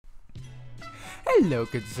Hello,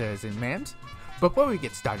 good sirs and ma'ams. Before we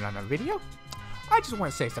get started on our video, I just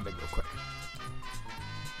want to say something real quick.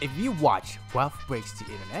 If you watch Wealth Breaks the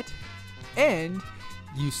Internet, and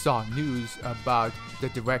you saw news about the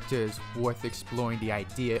directors worth exploring the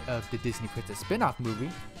idea of the Disney Princess spin-off movie,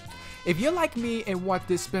 if you're like me and want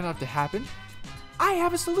this spin-off to happen, I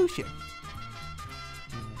have a solution.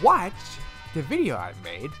 Watch the video I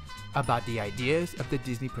made about the ideas of the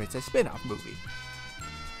Disney Princess spin-off movie.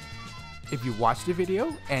 If you watch the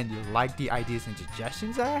video and you like the ideas and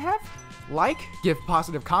suggestions that I have, give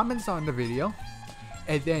positive comments on the video,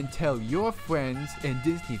 and then tell your friends and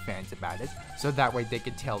Disney fans about it, so that way they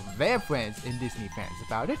can tell their friends and Disney fans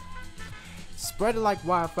about it. Spread it like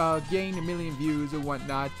wildfire, gain 1 million views or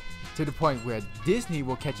whatnot, to the point where Disney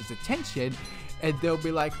will catch its attention, and they'll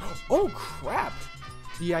be like, oh crap,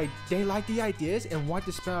 they like the ideas and want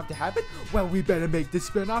the spin-off to happen? Well, we better make this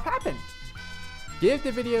spin-off happen. Give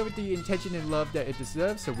the video the attention and love that it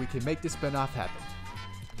deserves so we can make the spin-off happen.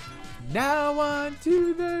 Now on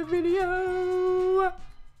to the video!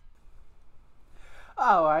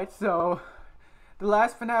 Alright, so the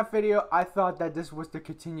last FNAF video, I thought that this was the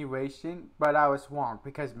continuation, but I was wrong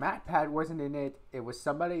because MatPat wasn't in it, it was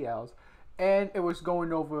somebody else, and it was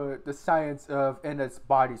going over the science of Enna's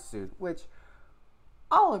bodysuit, which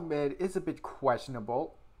I'll admit is a bit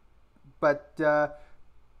questionable, but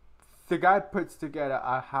the guy puts together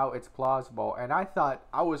how it's plausible, and I thought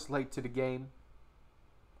I was late to the game.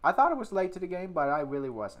 I thought I was late to the game, but I really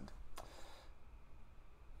wasn't.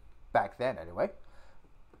 Back then, anyway.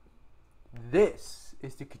 This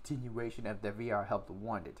is the continuation of the VR Help the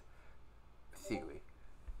Wanted theory.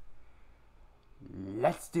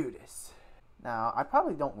 Let's do this. Now, I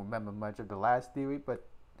probably don't remember much of the last theory, but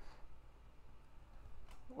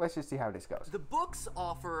let's just see how this goes. The books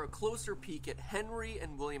offer a closer peek at Henry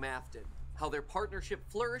and William Afton, how their partnership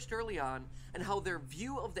flourished early on, and how their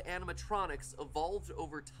view of the animatronics evolved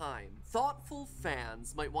over time. Thoughtful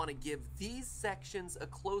fans might want to give these sections a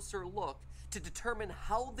closer look to determine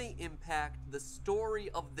how they impact the story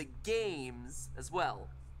of the games as well.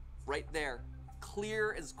 Right there.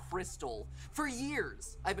 Clear as crystal. For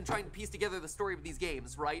years, I've been trying to piece together the story of these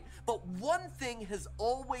games, right? But one thing has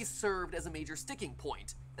always served as a major sticking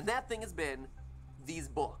point, and that thing has been these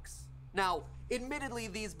books. Now, admittedly,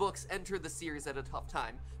 these books entered the series at a tough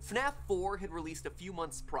time. FNAF 4 had released a few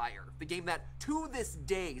months prior, the game that, to this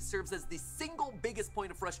day, serves as the single biggest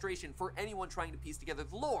point of frustration for anyone trying to piece together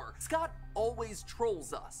the lore. Scott always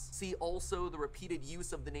trolls us. See also the repeated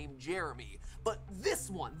use of the name Jeremy. But this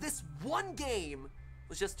one game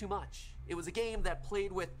was just too much. It was a game that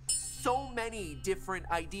played with so many different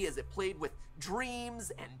ideas. It played with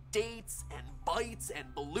dreams and dates and bites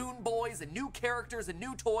and balloon boys and new characters and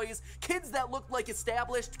new toys, kids that looked like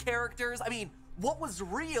established characters. I mean, what was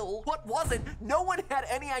real, what wasn't, no one had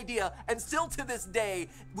any idea, and still to this day,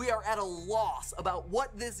 we are at a loss about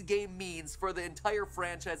what this game means for the entire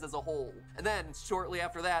franchise as a whole. And then, shortly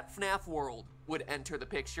after that, FNAF World would enter the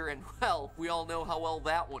picture, and well, we all know how well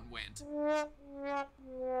that one went.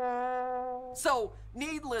 So,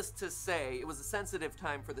 needless to say, it was a sensitive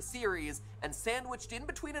time for the series, and sandwiched in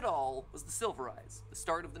between it all was the Silver Eyes, the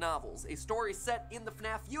start of the novels, a story set in the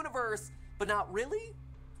FNAF universe, but not really?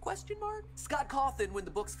 Question mark? Scott Cawthon, when the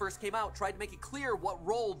books first came out, tried to make it clear what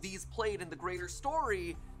role these played in the greater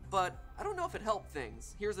story, but I don't know if it helped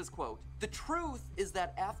things. Here's his quote. "The truth is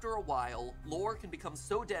that after a while, lore can become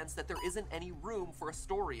so dense that there isn't any room for a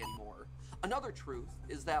story anymore. Another truth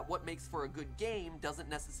is that what makes for a good game doesn't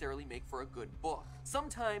necessarily make for a good book.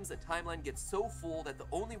 Sometimes a timeline gets so full that the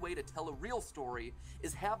only way to tell a real story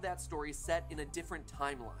is have that story set in a different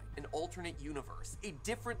timeline, an alternate universe, a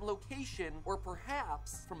different location, or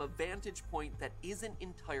perhaps from a vantage point that isn't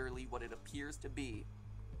entirely what it appears to be."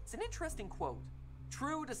 It's an interesting quote.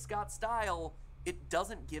 True to Scott's style, it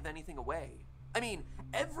doesn't give anything away. I mean,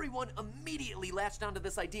 everyone immediately latched onto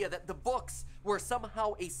this idea that the books were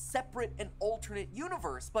somehow a separate and alternate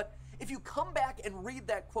universe, but if you come back and read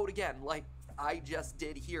that quote again, like I just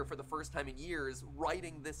did here for the first time in years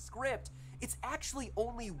writing this script, it's actually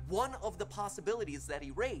only one of the possibilities that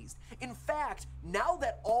he raised. In fact, now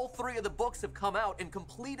that all three of the books have come out and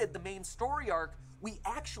completed the main story arc, we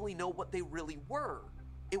actually know what they really were.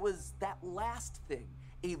 It was that last thing,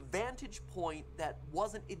 a vantage point that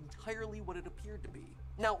wasn't entirely what it appeared to be.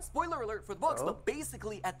 Now, spoiler alert for the books, but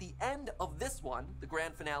basically at the end of this one, the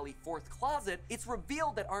grand finale, Fourth Closet, it's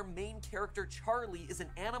revealed that our main character, Charlie, is an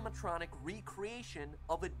animatronic recreation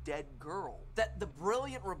of a dead girl. That the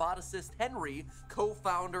brilliant roboticist Henry,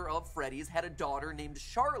 co-founder of Freddy's, had a daughter named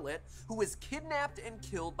Charlotte, who was kidnapped and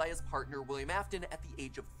killed by his partner, William Afton, at the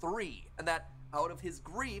age of 3. And that out of his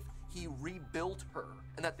grief, he rebuilt her.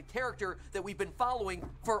 And that the character that we've been following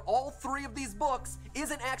for all 3 of these books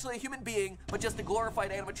isn't actually a human being, but just a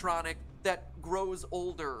glorified animatronic that grows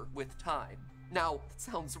older with time. Now, it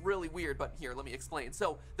sounds really weird, but here, let me explain.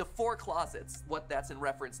 So, the 4 closets, what that's in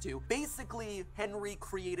reference to, basically, Henry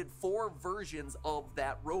created 4 versions of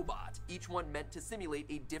that robot, each one meant to simulate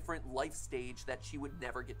a different life stage that she would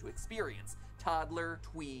never get to experience. Toddler,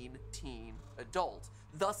 tween, teen, adult,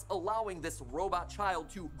 thus allowing this robot child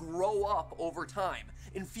to grow up over time,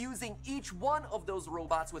 infusing each one of those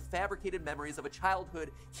robots with fabricated memories of a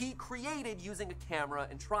childhood he created using a camera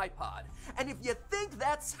and tripod. And if you think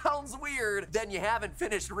that sounds weird, then you haven't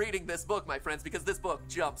finished reading this book, my friends, because this book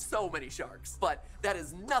jumps so many sharks. But that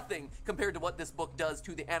is nothing compared to what this book does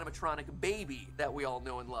to the animatronic baby that we all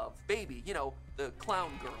know and love. Baby, you know, the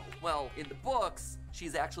clown girl. Well, in the books,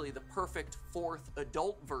 she's actually the perfect 4th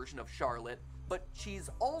adult version of Charlotte, but she's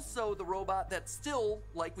also the robot that still,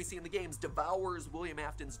 like we see in the games, devours William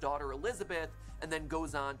Afton's daughter Elizabeth and then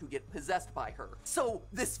goes on to get possessed by her. So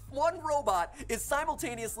this one robot is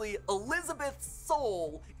simultaneously Elizabeth's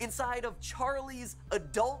soul inside of Charlie's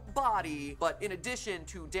adult body, but in addition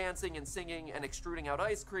to dancing and singing and extruding out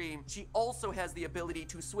ice cream, she also has the ability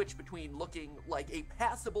to switch between looking like a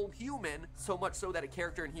passable human, so much so that a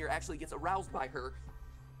character in here actually gets aroused by her.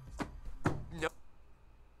 No.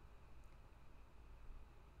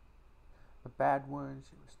 The bad one,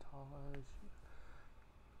 she was taller.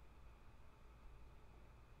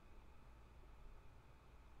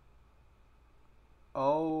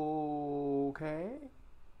 Okay.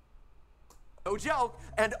 No joke,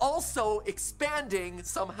 and also expanding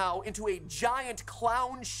somehow into a giant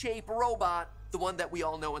clown-shaped robot, the one that we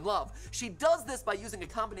all know and love. She does this by using a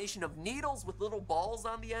combination of needles with little balls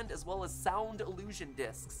on the end, as well as sound illusion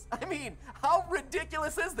discs. I mean, how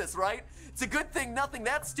ridiculous is this, right? It's a good thing nothing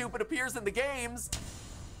that stupid appears in the games.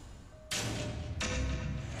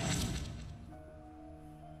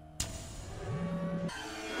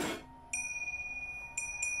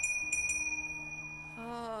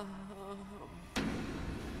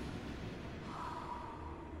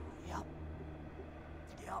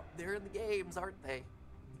 Yep, they're in the games, aren't they?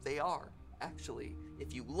 They are, actually.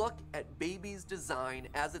 If you look at Baby's design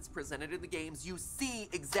as it's presented in the games, you see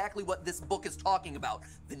exactly what this book is talking about.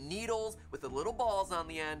 The needles with the little balls on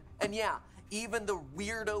the end, and yeah, even the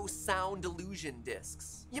weirdo sound illusion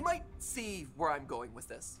discs. You might see where I'm going with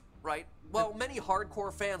this, right? Well, many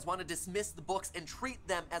hardcore fans want to dismiss the books and treat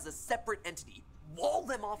them as a separate entity, wall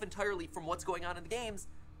them off entirely from what's going on in the games.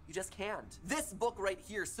 You just can't. This book right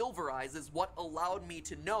here, Silver Eyes, is what allowed me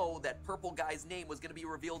to know that Purple Guy's name was going to be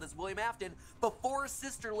revealed as William Afton before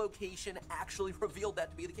Sister Location actually revealed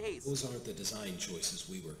that to be the case. Those aren't the design choices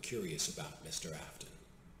we were curious about, Mr.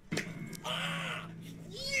 Afton. Ah!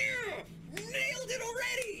 Yeah! Nailed it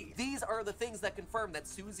already! These are the things that confirm that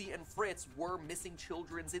Susie and Fritz were missing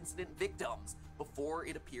children's incident victims before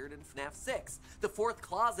it appeared in FNAF 6. The 4th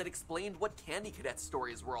closet explained what Candy Cadet's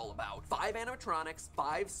stories were all about. 5 animatronics,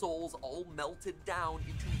 5 souls, all melted down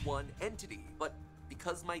into one entity. But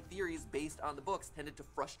because my theories based on the books tended to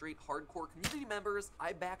frustrate hardcore community members,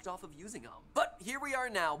 I backed off of using them. But here we are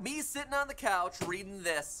now, me sitting on the couch reading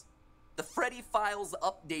this. The Freddy Files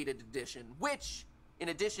Updated Edition, which, in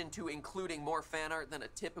addition to including more fan art than a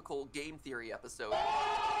typical game theory episode,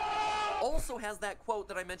 also has that quote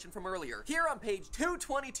that I mentioned from earlier. Here on page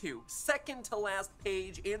 222, second to last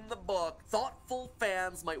page in the book, thoughtful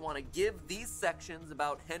fans might want to give these sections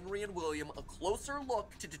about Henry and William a closer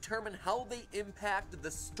look to determine how they impact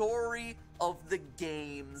the story of the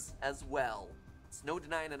games as well. It's no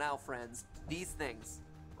denying it now, friends. These things,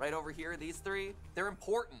 right over here, these 3, they're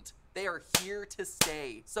important. They are here to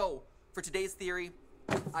stay. So, for today's theory,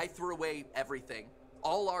 I threw away everything.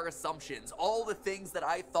 All our assumptions, all the things that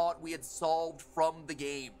I thought we had solved from the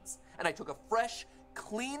games. And I took a fresh,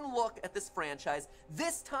 clean look at this franchise,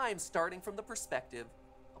 this time starting from the perspective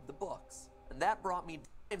of the books. And that brought me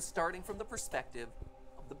starting from the perspective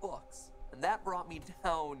of the books. And that brought me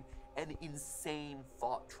down an insane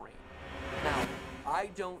thought train. Now, I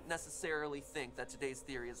don't necessarily think that today's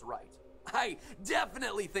theory is right. I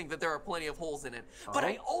definitely think that there are plenty of holes in it, but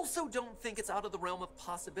I also don't think it's out of the realm of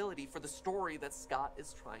possibility for the story that Scott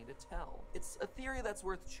is trying to tell. It's a theory that's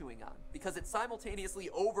worth chewing on, because it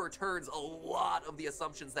simultaneously overturns a lot of the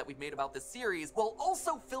assumptions that we've made about this series, while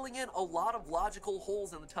also filling in a lot of logical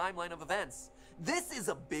holes in the timeline of events. This is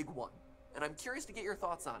a big one, and I'm curious to get your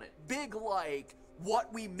thoughts on it. Big like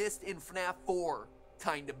what we missed in FNAF 4,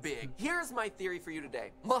 kind of big. Here's my theory for you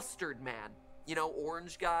today. Mustard Man. You know,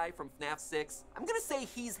 orange guy from FNAF 6. I'm gonna say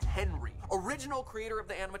he's Henry. original creator of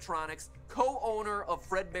the animatronics, co-owner of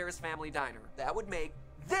Fredbear's Family Diner. That would make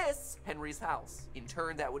this Henry's house. In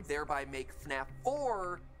turn, that would thereby make FNAF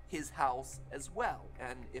 4 his house as well.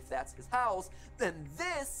 And if that's his house, then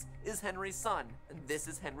this is Henry's son, and this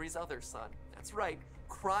is Henry's other son. That's right,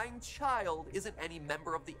 Crying Child isn't any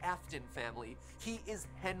member of the Afton family. He is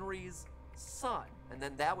Henry's son. And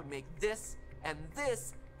then that would make this and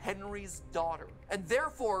this Henry's daughter. And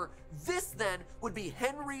therefore, this then would be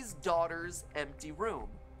Henry's daughter's empty room.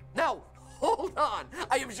 Now, hold on.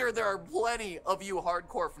 I am sure there are plenty of you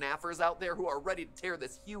hardcore FNAFers out there who are ready to tear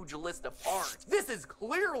this huge list apart. This is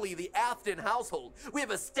clearly the Afton household. We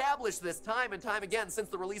have established this time and time again since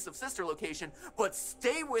the release of Sister Location, but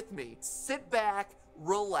stay with me. Sit back,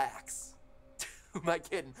 relax. Who am I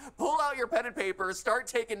kidding? Pull out your pen and paper, start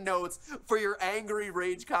taking notes for your angry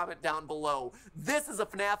rage comment down below. This is a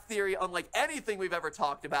FNAF theory unlike anything we've ever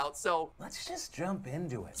talked about, so let's just jump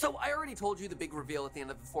into it. So I already told you the big reveal at the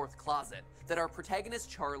end of the fourth closet, that our protagonist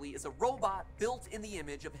Charlie is a robot built in the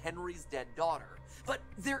image of Henry's dead daughter. But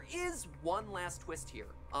there is one last twist here.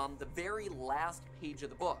 On the very last page of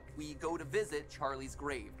the book, we go to visit Charlie's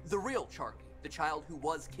grave, the real Charlie, the child who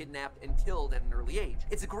was kidnapped and killed at an early age.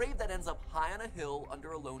 It's a grave that ends up high on a hill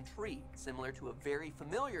under a lone tree, similar to a very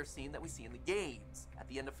familiar scene that we see in the games at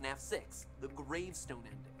the end of FNAF 6, the gravestone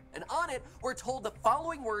ending. And on it, we're told the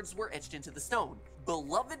following words were etched into the stone: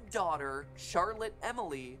 beloved daughter, Charlotte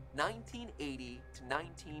Emily, 1980 to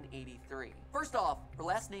 1983. First off, her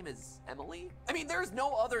last name is Emily? I mean, there's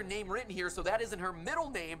no other name written here, so that isn't her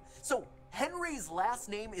middle name. So Henry's last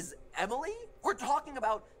name is Emily? We're talking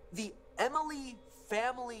about the Emily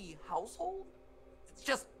family household? It's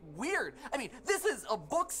just weird. I mean, this is a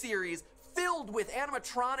book series filled with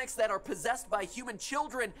animatronics that are possessed by human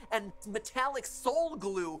children and metallic soul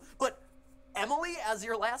glue, but Emily as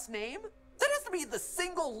your last name? That has to be the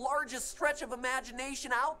single largest stretch of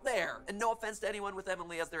imagination out there. And no offense to anyone with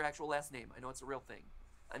Emily as their actual last name. I know it's a real thing.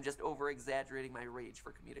 I'm just over-exaggerating my rage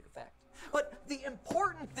for comedic effect. But the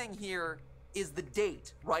important thing here is the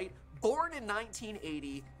date, right? Born in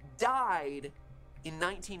 1980, died in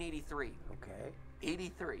 1983. Okay.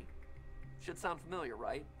 83. Should sound familiar,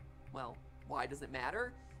 right? Well, why does it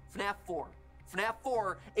matter? FNAF 4. FNAF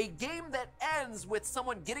 4, a game that ends with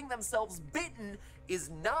someone getting themselves bitten, is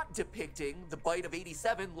not depicting the bite of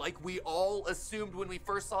 87 like we all assumed when we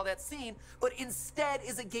first saw that scene, but instead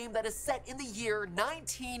is a game that is set in the year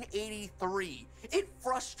 1983. It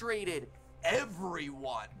frustrated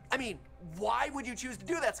everyone. I mean, why would you choose to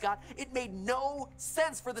do that, Scott? It made no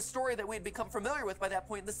sense for the story that we had become familiar with by that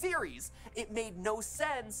point in the series. It made no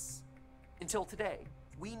sense until today.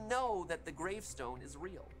 We know that the gravestone is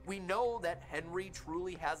real. We know that Henry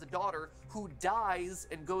truly has a daughter who dies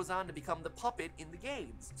and goes on to become the puppet in the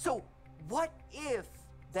games. So what if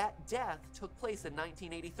that death took place in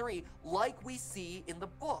 1983 like we see in the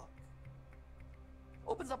book?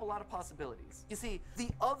 Opens up a lot of possibilities. You see, the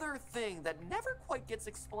other thing that never quite gets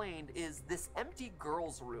explained is this empty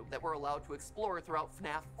girls' room that we're allowed to explore throughout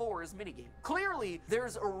FNAF 4's minigame. Clearly,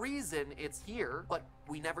 there's a reason it's here, but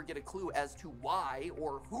we never get a clue as to why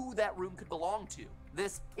or who that room could belong to.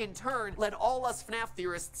 This, in turn, led all us FNAF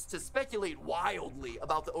theorists to speculate wildly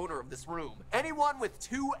about the owner of this room. Anyone with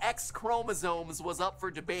 2 X chromosomes was up for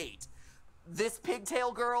debate. This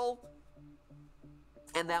pigtail girl,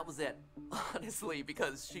 and that was it. Honestly,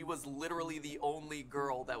 because she was literally the only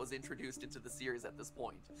girl that was introduced into the series at this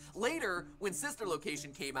point. Later, when Sister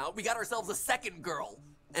Location came out, we got ourselves a second girl,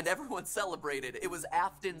 and everyone celebrated. It was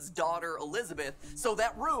Afton's daughter, Elizabeth, so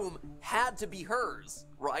that room had to be hers,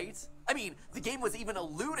 right? I mean, the game was even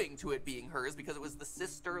alluding to it being hers because it was the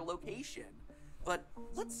Sister Location. But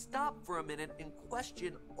let's stop for a minute and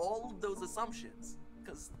question all of those assumptions,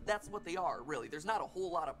 because that's what they are, really. There's not a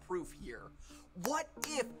whole lot of proof here. What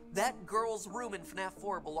if that girl's room in FNAF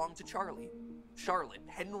 4 belonged to Charlie? Charlotte,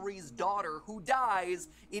 Henry's daughter, who dies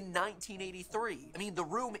in 1983. I mean, the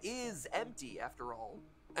room is empty, after all.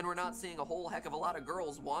 And we're not seeing a whole heck of a lot of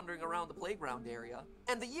girls wandering around the playground area.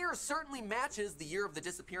 And the year certainly matches the year of the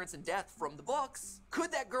disappearance and death from the books.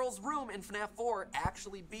 Could that girl's room in FNAF 4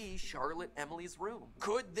 actually be Charlotte Emily's room?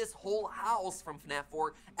 Could this whole house from FNAF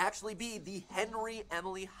 4 actually be the Henry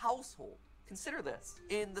Emily household? Consider this.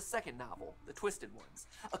 In the second novel, The Twisted Ones,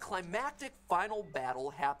 a climactic final battle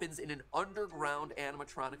happens in an underground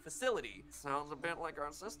animatronic facility. Sounds a bit like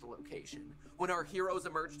our Sister Location. When our heroes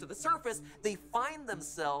emerge to the surface, they find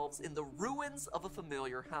themselves in the ruins of a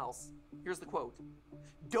familiar house. Here's the quote.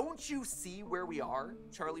 "Don't you see where we are?"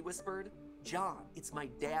 Charlie whispered. "John, it's my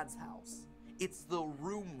dad's house. It's the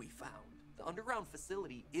room we found." the underground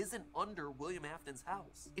facility isn't under William Afton's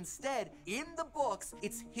house. Instead, in the books,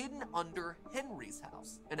 it's hidden under Henry's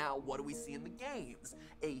house. And now, what do we see in the games?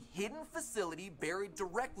 A hidden facility buried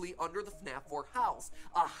directly under the FNAF 4 house.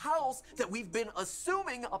 A house that we've been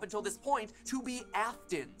assuming up until this point to be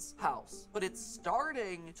Afton's house. But it's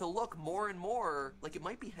starting to look more and more like it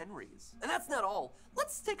might be Henry's. And that's not all.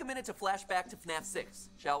 Let's take a minute to flash back to FNAF 6,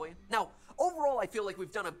 shall we? Now, overall, I feel like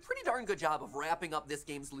we've done a pretty darn good job of wrapping up this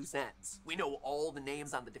game's loose ends. We know all the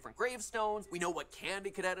names on the different gravestones. We know what Candy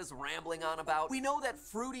Cadet is rambling on about. We know that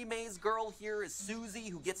Fruity Maze girl here is Susie,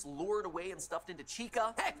 who gets lured away and stuffed into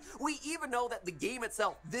Chica. Heck, we even know that the game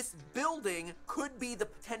itself, this building, could be the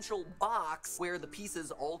potential box where the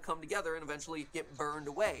pieces all come together and eventually get burned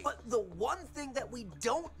away. But the one thing that we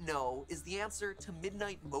don't know is the answer to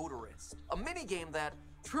Midnight Motorist, a minigame that,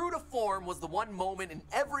 true to form, was the one moment in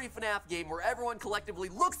every FNAF game where everyone collectively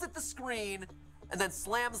looks at the screen and then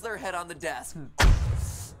slams their head on the desk.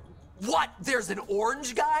 What? There's an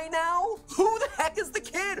orange guy now? Who the heck is the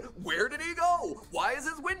kid? Where did he go? Why is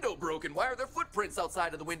his window broken? Why are there footprints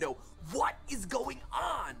outside of the window? What is going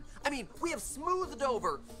on? I mean, we have smoothed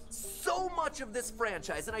over so much of this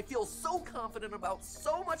franchise, and I feel so confident about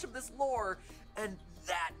so much of this lore, and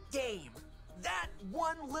that game, that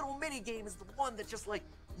one little mini game is the one that just like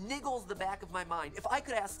niggles the back of my mind. If I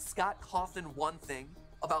could ask Scott Cawthon one thing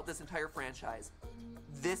about this entire franchise,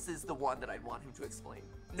 this is the one that I'd want him to explain.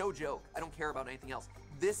 No joke, I don't care about anything else.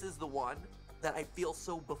 This is the one that I feel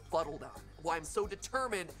so befuddled on, why I'm so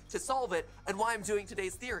determined to solve it, and why I'm doing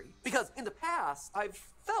today's theory. Because in the past, I've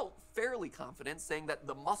felt fairly confident saying that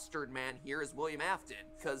the mustard man here is William Afton,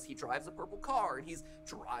 because he drives a purple car and he's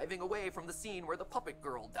driving away from the scene where the puppet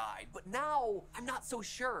girl died. But now, I'm not so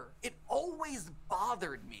sure. It always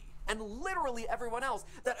bothered me, and literally everyone else,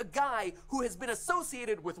 that a guy who has been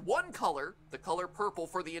associated with one color, the color purple,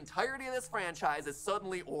 for the entirety of this franchise is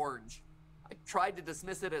suddenly orange. I tried to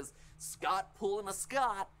dismiss it as Scott pulling a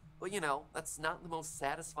Scott, but you know, that's not the most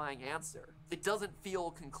satisfying answer. It doesn't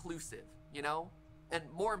feel conclusive, you know? And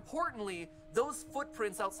more importantly, those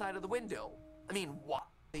footprints outside of the window. I mean, why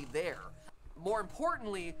are they there? More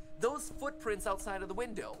importantly, those footprints outside of the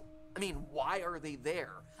window. I mean, why are they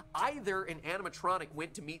there? Either an animatronic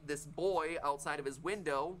went to meet this boy outside of his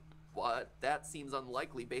window, but that seems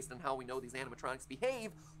unlikely based on how we know these animatronics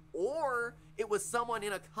behave, or it was someone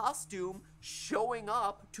in a costume showing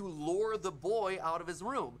up to lure the boy out of his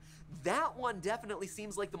room. That one definitely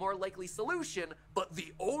seems like the more likely solution, but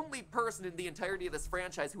the only person in the entirety of this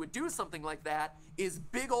franchise who would do something like that is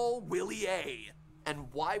big ol' Willie A. And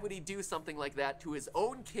why would he do something like that to his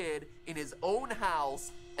own kid in his own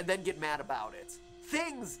house and then get mad about it?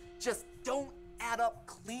 Things just don't add up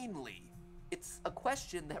cleanly. It's a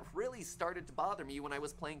question that really started to bother me when I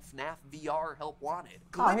was playing FNAF VR Help Wanted.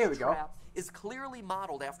 Here we go. Glitchtrap is clearly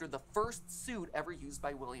modeled after the first suit ever used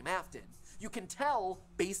by William Afton. You can tell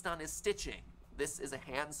based on his stitching. This is a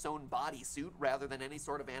hand-sewn bodysuit rather than any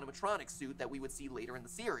sort of animatronic suit that we would see later in the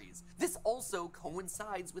series. This also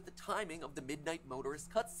coincides with the timing of the Midnight Motorist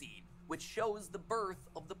cutscene, which shows the birth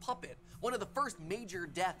of the puppet, one of the first major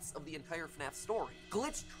deaths of the entire FNAF story.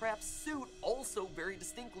 Glitchtrap's suit also very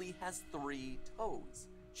distinctly has 3 toes,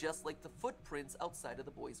 just like the footprints outside of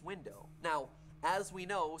the boy's window. Now, as we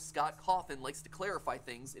know, Scott Cawthon likes to clarify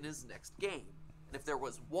things in his next game. And if there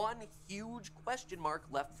was one huge question mark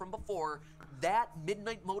left from before, that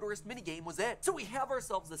Midnight Motorist minigame was it. So we have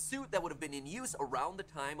ourselves a suit that would have been in use around the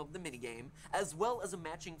time of the minigame, as well as a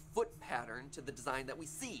matching foot pattern to the design that we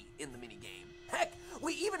see in the minigame. Heck,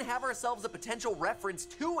 we even have ourselves a potential reference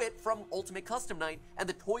to it from Ultimate Custom Night and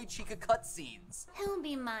the Toy Chica cutscenes. He'll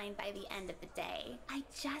be mine by the end of the day. I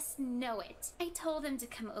just know it. I told him to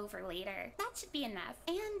come over later. That should be enough.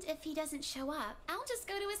 And if he doesn't show up, I'll just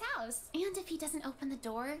go to his house. And if he doesn't open the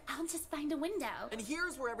door, I'll just find a window. And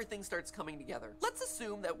here's where everything starts coming together. Let's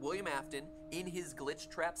assume that William Afton, in his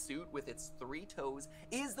Glitchtrap suit with its 3 toes,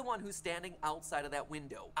 is the one who's standing outside of that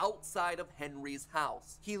window, outside of Henry's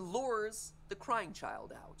house. He lures the crying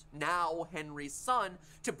child out, now Henry's son,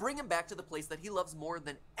 to bring him back to the place that he loves more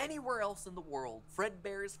than anywhere else in the world,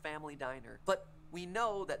 Fredbear's Family Diner. But we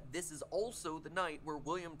know that this is also the night where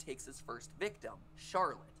William takes his first victim,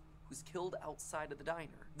 Charlotte, who's killed outside of the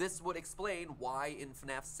diner. This would explain why in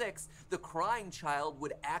FNAF 6, the crying child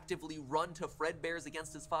would actively run to Fredbear's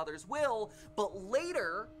against his father's will, but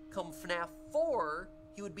later, come FNAF 4,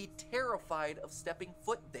 he he would be terrified of stepping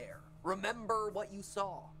foot there. Remember what you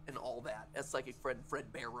saw and all that, as psychic friend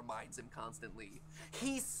Fredbear reminds him constantly.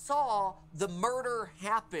 He saw the murder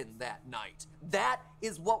happen that night. That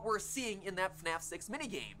is what we're seeing in that FNAF 6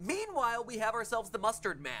 minigame. Meanwhile, we have ourselves the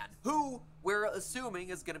Mustard Man, who we're assuming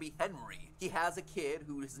is gonna be Henry. He has a kid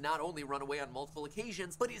who has not only run away on multiple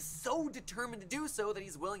occasions, but is so determined to do so that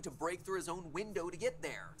he's willing to break through his own window to get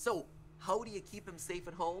there. So how do you keep him safe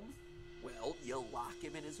at home? Well, you lock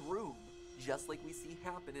him in his room, just like we see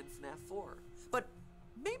happen in FNAF 4. But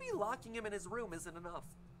maybe locking him in his room isn't enough.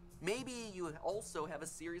 Maybe you also have a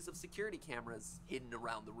series of security cameras hidden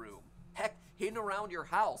around the room. Heck, hidden around your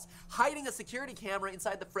house, hiding a security camera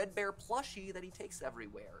inside the Fredbear plushie that he takes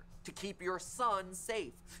everywhere, to keep your son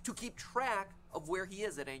safe, to keep track of where he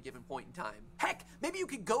is at any given point in time. Heck, maybe you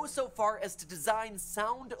could go so far as to design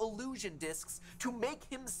sound illusion discs to make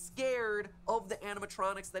him scared of the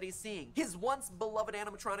animatronics that he's seeing. His once beloved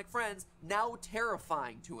animatronic friends now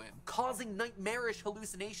terrifying to him, causing nightmarish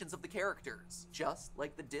hallucinations of the characters. Just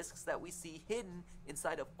like the discs that we see hidden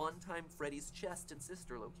inside of Funtime Freddy's chest and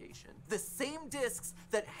sister location. The same discs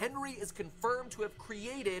that Henry is confirmed to have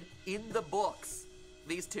created in the books.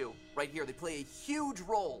 These two, right here, they play a huge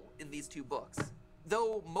role in these two books.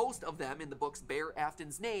 Though most of them in the books bear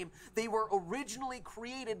Afton's name, they were originally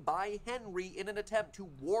created by Henry in an attempt to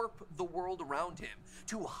warp the world around him,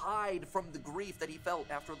 to hide from the grief that he felt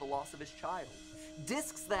after the loss of his child.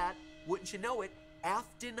 Discs that, wouldn't you know it,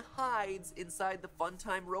 Afton hides inside the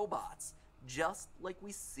Funtime robots, just like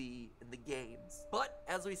we see in the games. But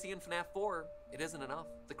as we see in FNAF 4, it isn't enough.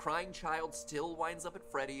 The crying child still winds up at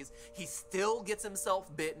Freddy's, he still gets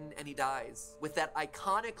himself bitten, and he dies. With that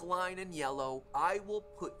iconic line in yellow, "I will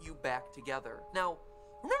put you back together." Now,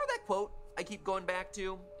 remember that quote I keep going back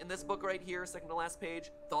to in this book right here, second to last page?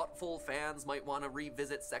 Thoughtful fans might want to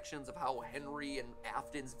revisit sections of how Henry and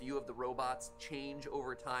Afton's view of the robots change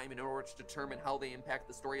over time in order to determine how they impact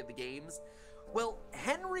the story of the games. Well,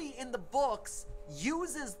 Henry in the books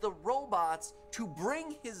uses the robots to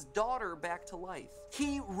bring his daughter back to life.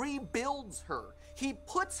 He rebuilds her. He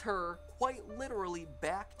puts her quite literally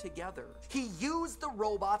back together. He used the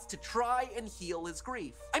robots to try and heal his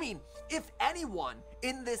grief. I mean, if anyone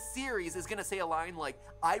in this series is gonna say a line like,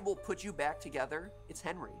 "I will put you back together," it's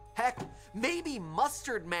Henry. Heck, maybe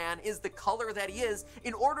Mustard Man is the color that he is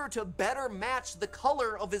in order to better match the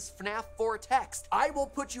color of his FNAF 4 text. "I will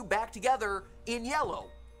put you back together" in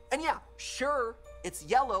yellow. And yeah, sure, it's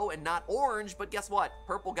yellow and not orange, but guess what?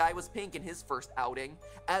 Purple Guy was pink in his first outing.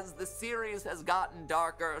 As the series has gotten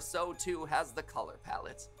darker, so too has the color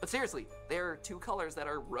palette. But seriously, there are two colors that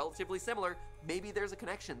are relatively similar. Maybe there's a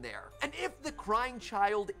connection there. And if the crying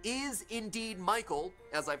child is indeed Michael,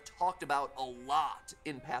 as I've talked about a lot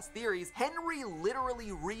in past theories, Henry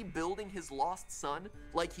literally rebuilding his lost son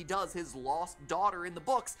like he does his lost daughter in the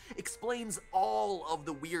books explains all of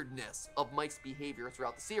the weirdness of Mike's behavior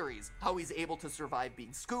throughout the series. How he's able to survive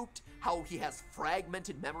being scooped, how he has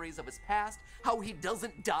fragmented memories of his past, how he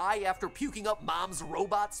doesn't die after puking up mom's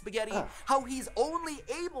robot spaghetti, how he's only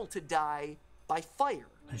able to die by fire.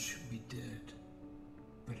 I should be dead,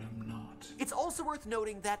 but I'm not. It's also worth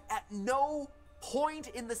noting that at no point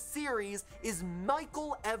in the series is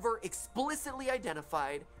Michael ever explicitly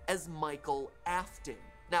identified as Michael Afton.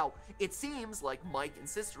 Now, it seems like Mike in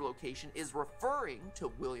Sister Location is referring to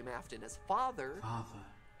William Afton as father. Father,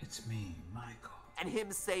 it's me, Michael. And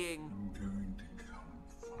him saying, I'm going to come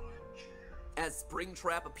find you. As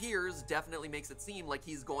Springtrap appears, definitely makes it seem like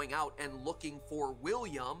he's going out and looking for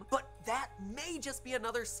William, but that may just be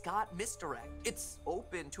another Scott misdirect. It's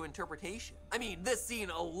open to interpretation. I mean, this scene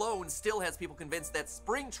alone still has people convinced that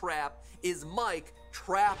Springtrap is Mike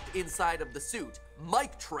trapped inside of the suit.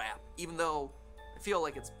 Mike Trap, even though I feel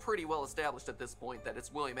like it's pretty well established at this point that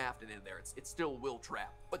it's William Afton in there. It's still Will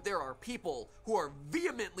Trap. But there are people who are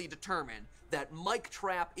vehemently determined that Mike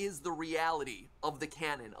Trap is the reality of the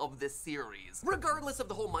canon of this series. Regardless of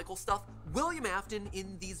the whole Michael stuff, William Afton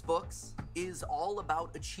in these books is all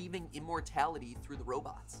about achieving immortality through the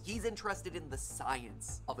robots. He's interested in the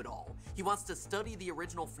science of it all. He wants to study the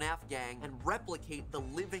original FNAF gang and replicate the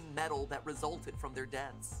living metal that resulted from their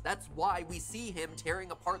deaths. That's why we see him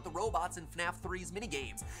tearing apart the robots in FNAF 3's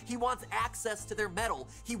minigames. He wants access to their metal.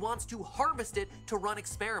 He wants to harvest it to run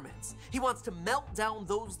experiments. He wants to melt down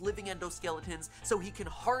those living endoskeletons so he can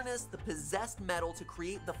harness the possessed metal to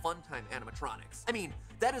create the Funtime animatronics. I mean,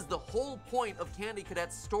 that is the whole point of Candy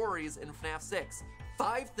Cadet's stories in FNAF 6.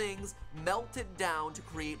 5 things melted down to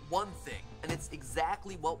create one thing, and it's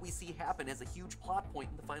exactly what we see happen as a huge plot point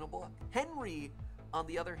in the final book. Henry on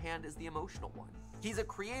the other hand, is the emotional one. He's a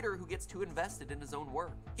creator who gets too invested in his own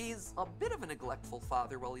work. He's a bit of a neglectful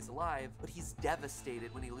father while he's alive, but he's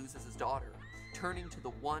devastated when he loses his daughter, turning to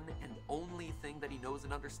the one and only thing that he knows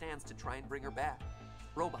and understands to try and bring her back: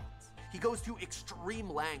 robots. He goes to extreme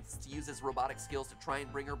lengths to use his robotic skills to try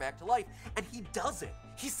and bring her back to life, and he does it.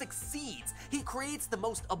 He succeeds. He creates the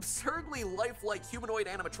most absurdly lifelike humanoid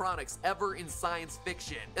animatronics ever in science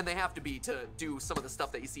fiction. And they have to be to do some of the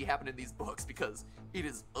stuff that you see happen in these books because it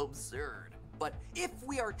is absurd. But if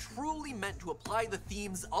we are truly meant to apply the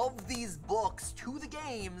themes of these books to the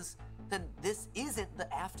games, then this isn't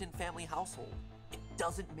the Afton family household. It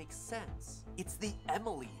doesn't make sense. It's the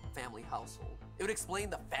Emily family household. It would explain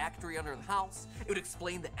the factory under the house. It would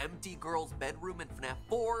explain the empty girl's bedroom in FNAF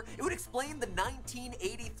 4. It would explain the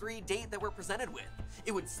 1983 date that we're presented with.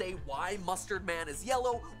 It would say why Mustard Man is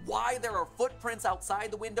yellow, why there are footprints outside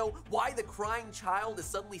the window, why the crying child is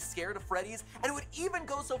suddenly scared of Freddy's, and it would even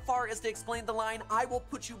go so far as to explain the line, "I will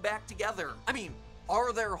put you back together." I mean,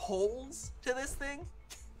 are there holes to this thing?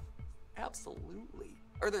 Absolutely.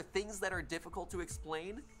 Are there things that are difficult to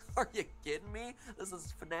explain? Are you kidding me? This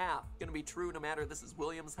is FNAF. Gonna be true no matter this is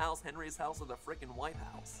William's house, Henry's house, or the frickin' White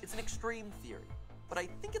House. It's an extreme theory, but I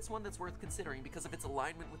think it's one that's worth considering because of its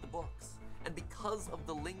alignment with the books, and because of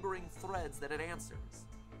the lingering threads that it answers.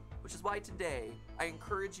 Which is why today, I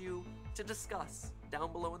encourage you to discuss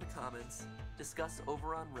down below in the comments, discuss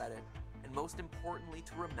over on Reddit, and most importantly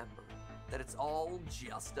to remember that it's all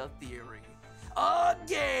just a theory. A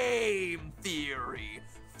game theory!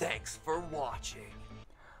 Thanks for watching.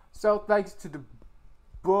 So thanks to the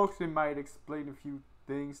books, it might explain a few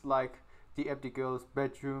things like the empty girl's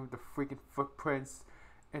bedroom, the freaking footprints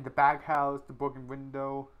in the back house, the broken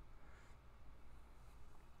window.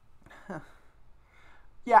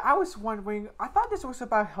 Yeah, I was wondering, I thought this was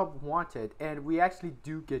about Help Wanted, and we actually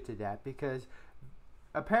do get to that because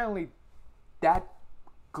apparently that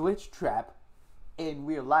glitch trap in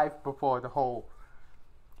real life before the whole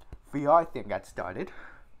VR thing got started.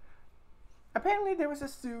 Apparently there was a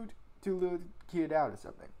suit to lure the kid out or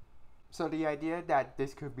something. So the idea that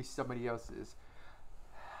this could be somebody else's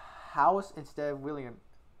house instead of William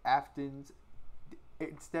Afton's,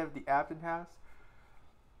 instead of the Afton house.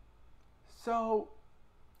 So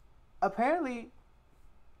apparently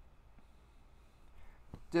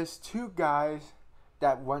there's two guys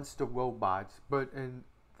that runs the robots, but in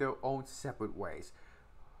their own separate ways.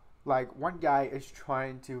 Like one guy is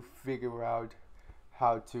trying to figure out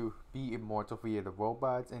how to be immortal via the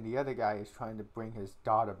robots, and the other guy is trying to bring his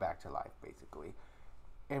daughter back to life, basically,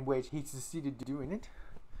 in which he succeeded doing it.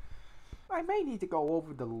 I may need to go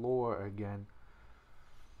over the lore again,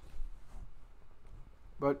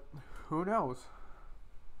 but who knows?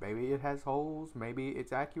 Maybe it has holes, maybe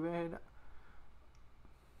it's accurate.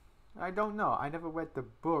 I don't know. I never read the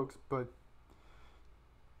books, but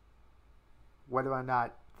whether or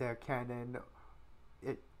not they're canon,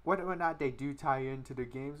 whether or not they do tie into the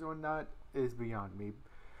games or not is beyond me.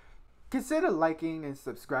 Consider liking and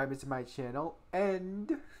subscribing to my channel,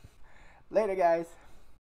 and later guys.